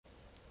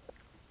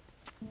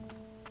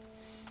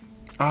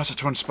Oh, it's a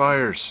twin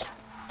spires.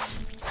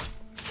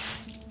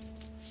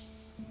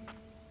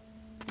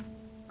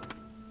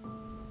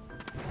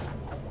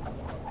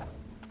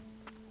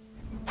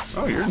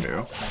 Oh, you're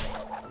new.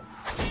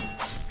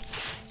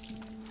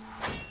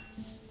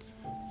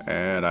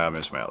 And I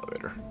missed my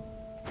elevator.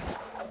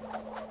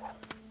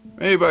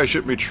 Maybe I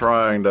shouldn't be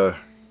trying to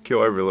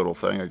kill every little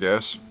thing, I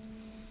guess.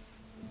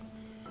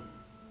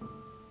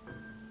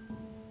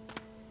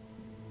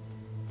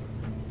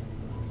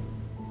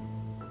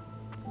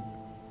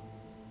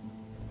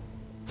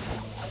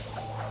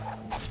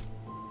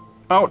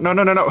 Oh, no,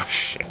 no, no, no.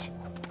 Shit.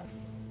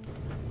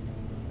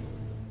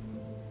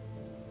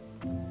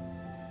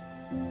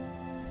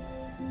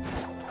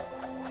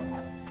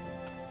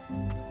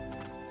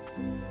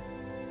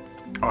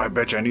 Oh, I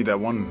bet you I need that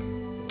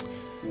one.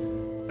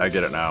 I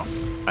get it now.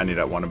 I need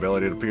that one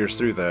ability to pierce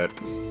through that.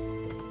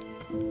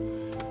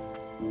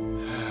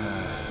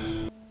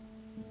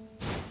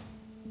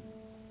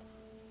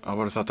 I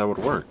would have thought that would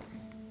work.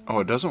 Oh,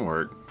 it doesn't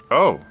work.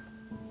 Oh.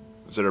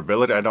 Is it an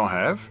ability I don't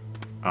have?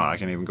 Oh, I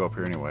can't even go up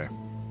here anyway.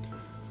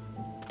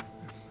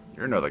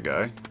 You're another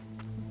guy.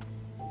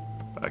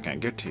 But I can't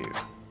get to you.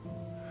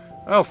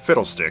 Oh,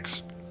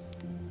 fiddlesticks.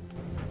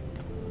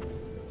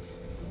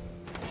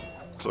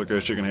 It's okay,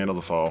 she can handle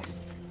the fall.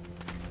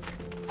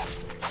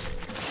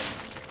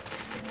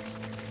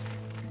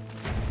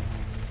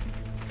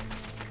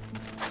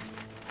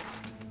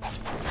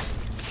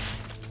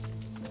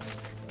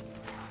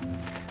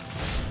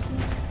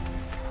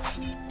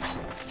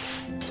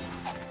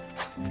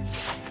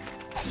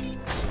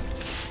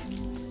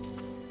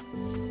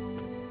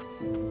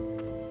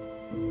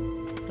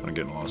 Kinda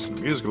getting lost in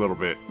the music a little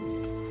bit.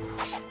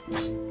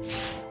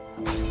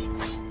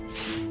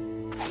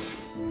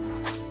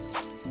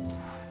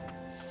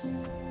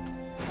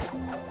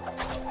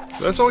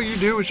 That's all you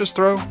do is just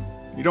throw?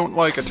 You don't,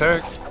 like,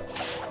 attack?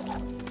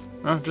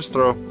 Oh, just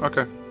throw.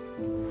 Okay.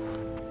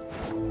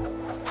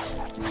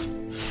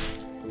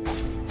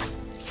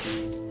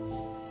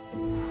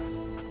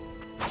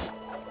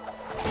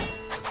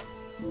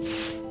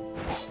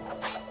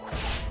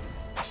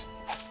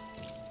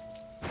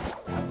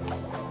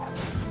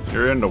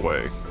 You're in the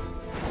way.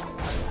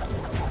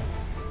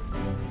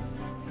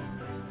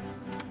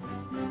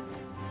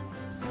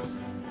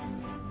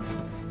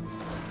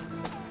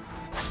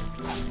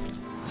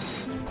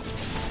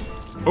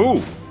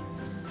 Oh!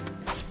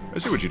 I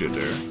see what you did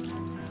there.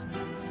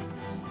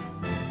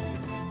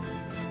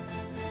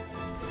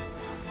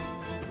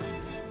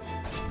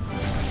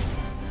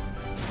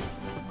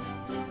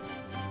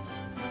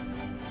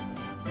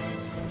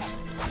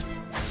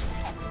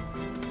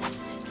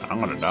 I'm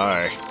gonna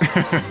die.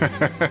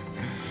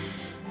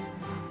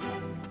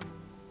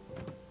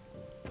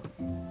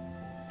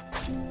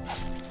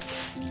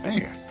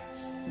 Man.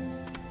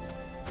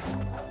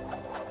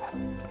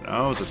 I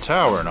know it's a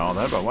tower and all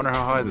that, but I wonder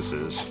how high this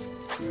is.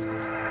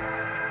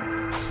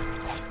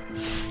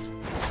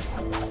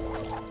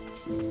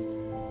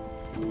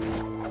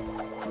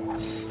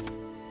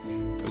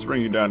 Let's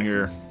bring you down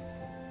here.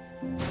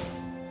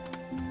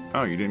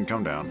 Oh, you didn't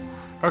come down.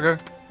 Okay.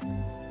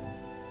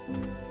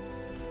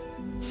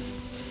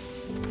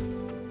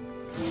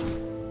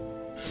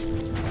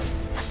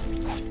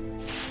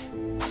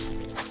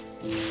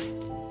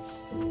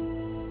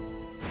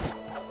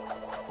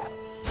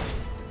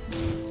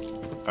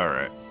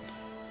 Alright.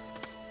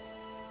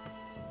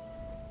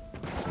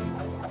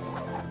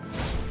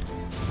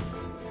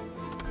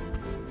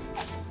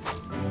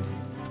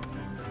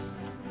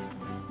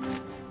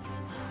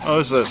 Oh,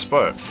 this is that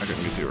spot I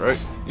couldn't get to, right?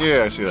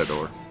 Yeah, I see that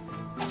door.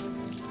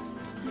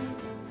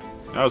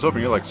 I was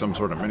hoping you're like some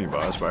sort of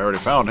mini-boss, but I already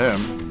found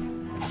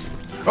him.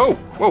 Oh!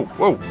 Whoa!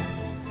 Whoa!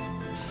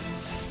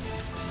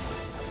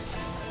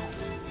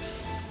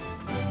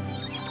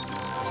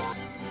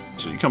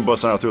 So you come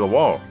busting out through the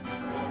wall.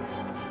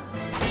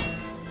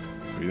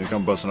 You think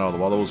I'm busting out of the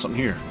wall? There was something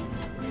here.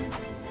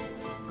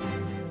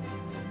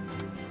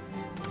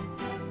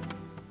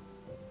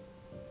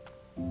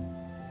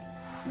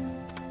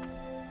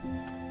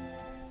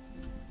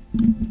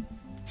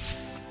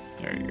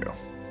 There you go.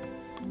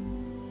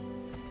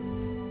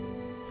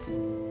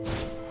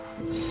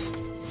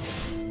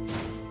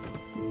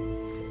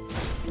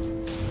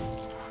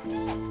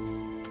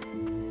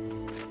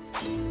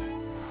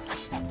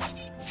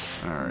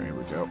 Alright, here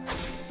we go.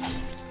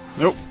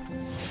 Nope.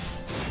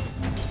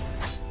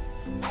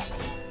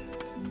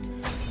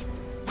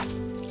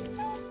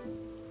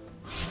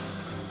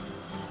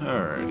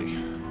 Alrighty.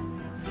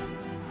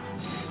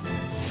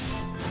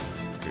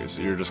 Okay,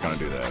 so you're just gonna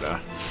do that, huh?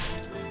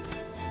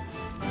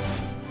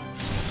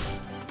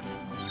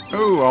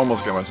 Oh, I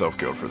almost got myself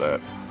killed for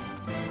that.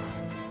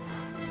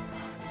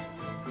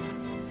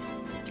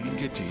 Can't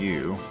get to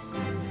you.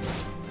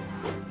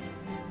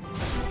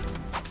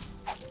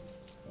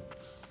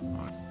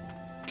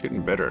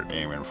 Getting better at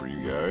aiming for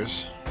you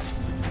guys.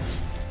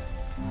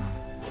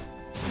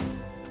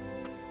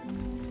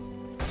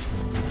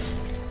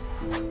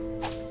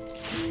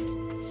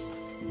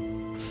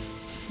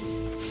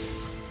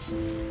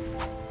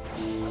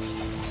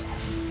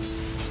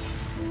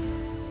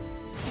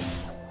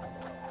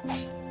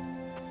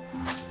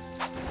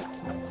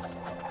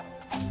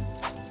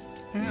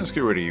 Let's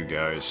get rid of you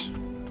guys.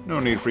 No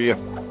need for you.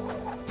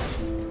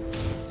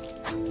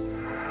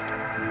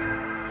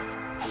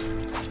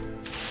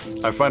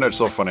 I find it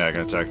so funny I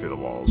can attack through the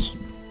walls.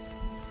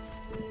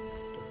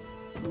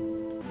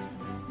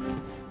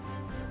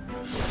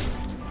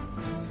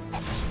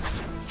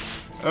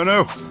 Oh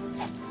no!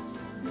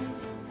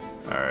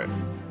 Alright.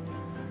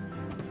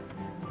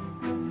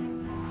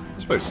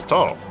 This place is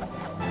tall.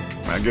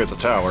 I get it's a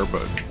tower,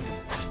 but...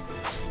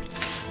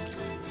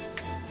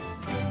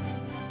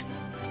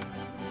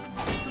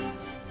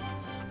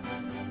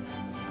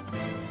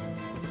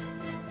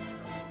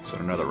 Is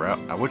there another route?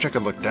 I wish I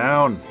could look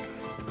down.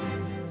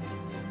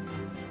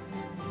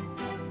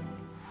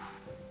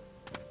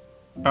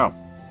 Oh.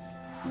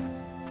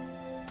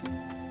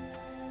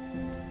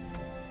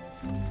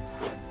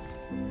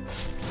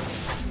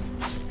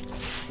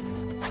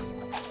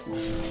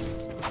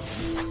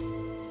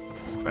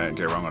 If I didn't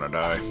get wrong, I'm gonna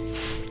die.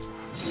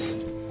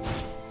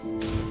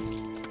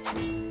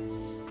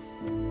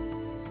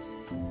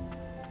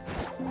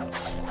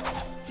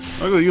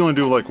 Luckily, you only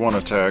do like one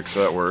attack,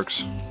 so that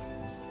works.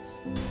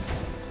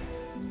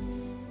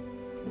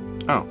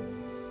 Oh.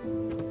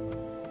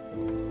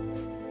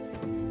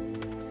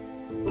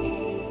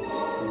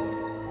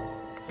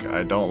 Okay,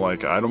 I don't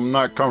like it. I'm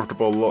not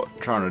comfortable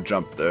trying to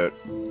jump that.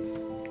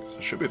 So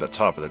it should be the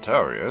top of the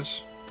tower,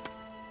 yes?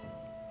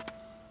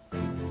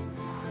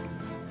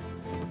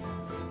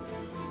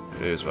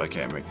 It is, but I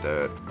can't make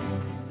that.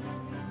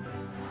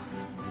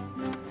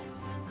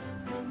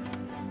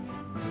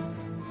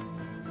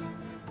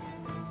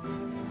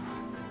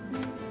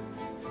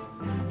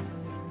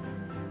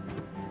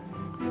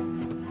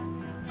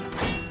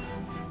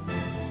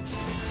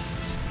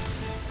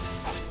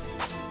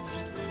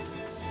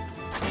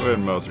 Go ahead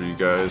and mow through you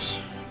guys.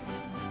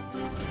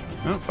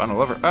 Oh, found a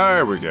lever.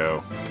 There we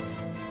go.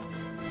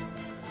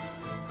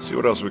 See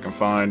what else we can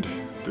find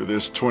through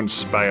this twin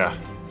spire.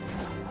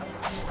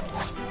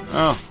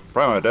 Oh,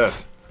 probably my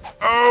death.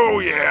 Oh,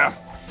 yeah!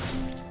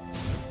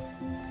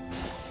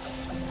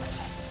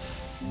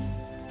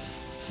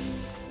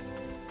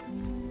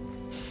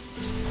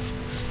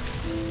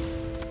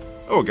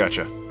 Oh,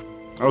 gotcha.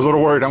 I was a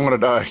little worried I'm gonna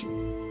die.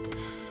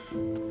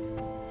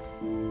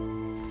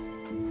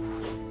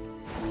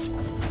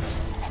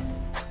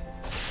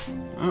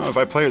 Oh, if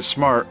I play it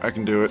smart, I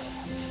can do it.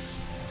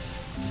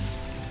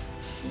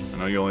 I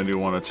know you only do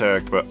one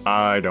attack, but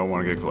I don't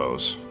want to get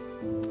close.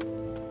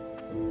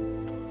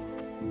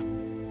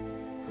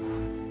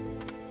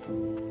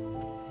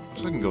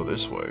 I can go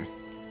this way.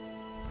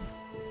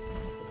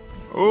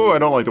 Oh, I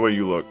don't like the way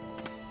you look.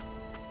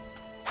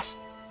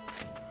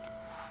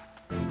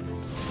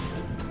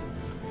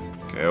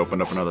 Okay,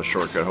 opened up another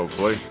shortcut,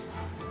 hopefully.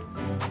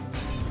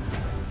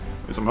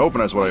 At least I'm hoping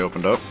that's what I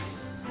opened up.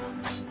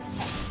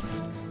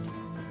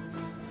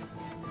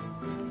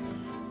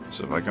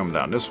 So if I come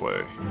down this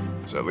way,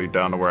 does that lead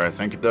down to where I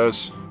think it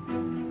does?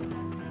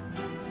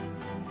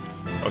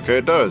 Okay,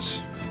 it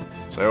does.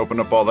 So I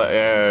opened up all that.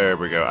 There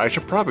we go. I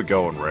should probably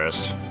go and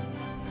rest.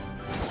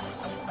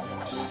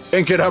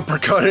 And get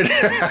uppercutted.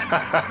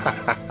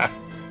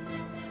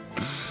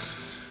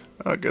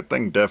 Oh, good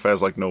thing Death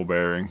has like no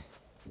bearing.